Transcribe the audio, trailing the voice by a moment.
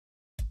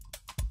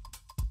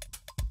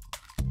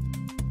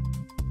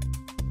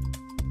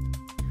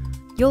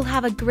You'll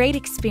have a great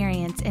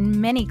experience in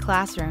many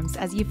classrooms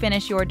as you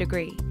finish your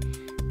degree,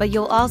 but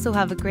you'll also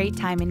have a great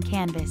time in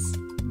Canvas,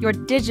 your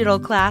digital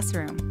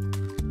classroom.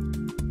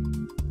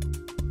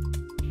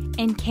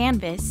 In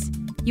Canvas,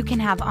 you can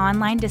have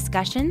online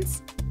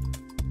discussions,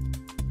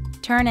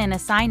 turn in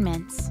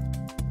assignments,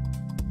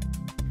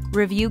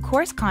 review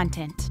course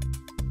content,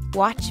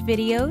 watch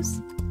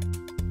videos,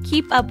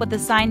 keep up with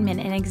assignment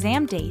and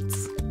exam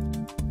dates,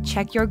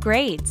 check your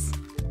grades,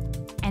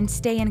 and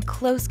stay in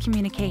close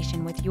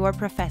communication with your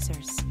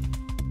professors.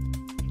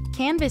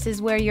 Canvas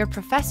is where your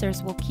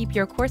professors will keep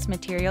your course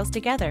materials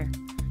together,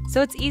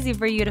 so it's easy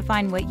for you to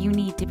find what you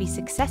need to be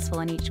successful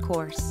in each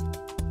course.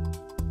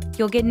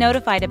 You'll get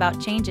notified about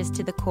changes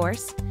to the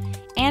course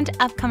and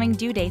upcoming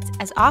due dates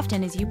as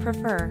often as you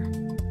prefer,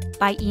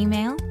 by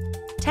email,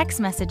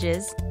 text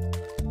messages,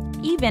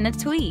 even a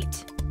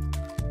tweet.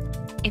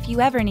 If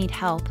you ever need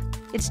help,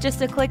 it's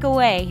just a click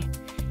away,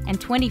 and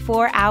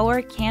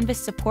 24-hour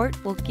Canvas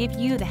support will give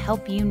you the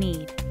help you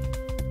need.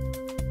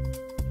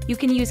 You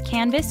can use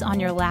Canvas on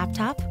your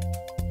laptop,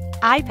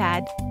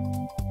 iPad,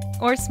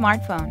 or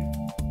smartphone.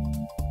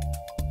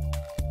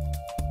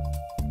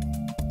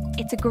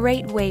 It's a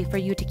great way for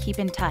you to keep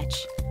in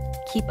touch,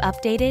 keep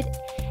updated,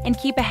 and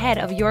keep ahead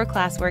of your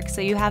classwork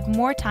so you have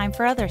more time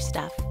for other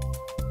stuff,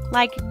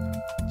 like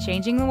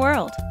changing the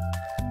world.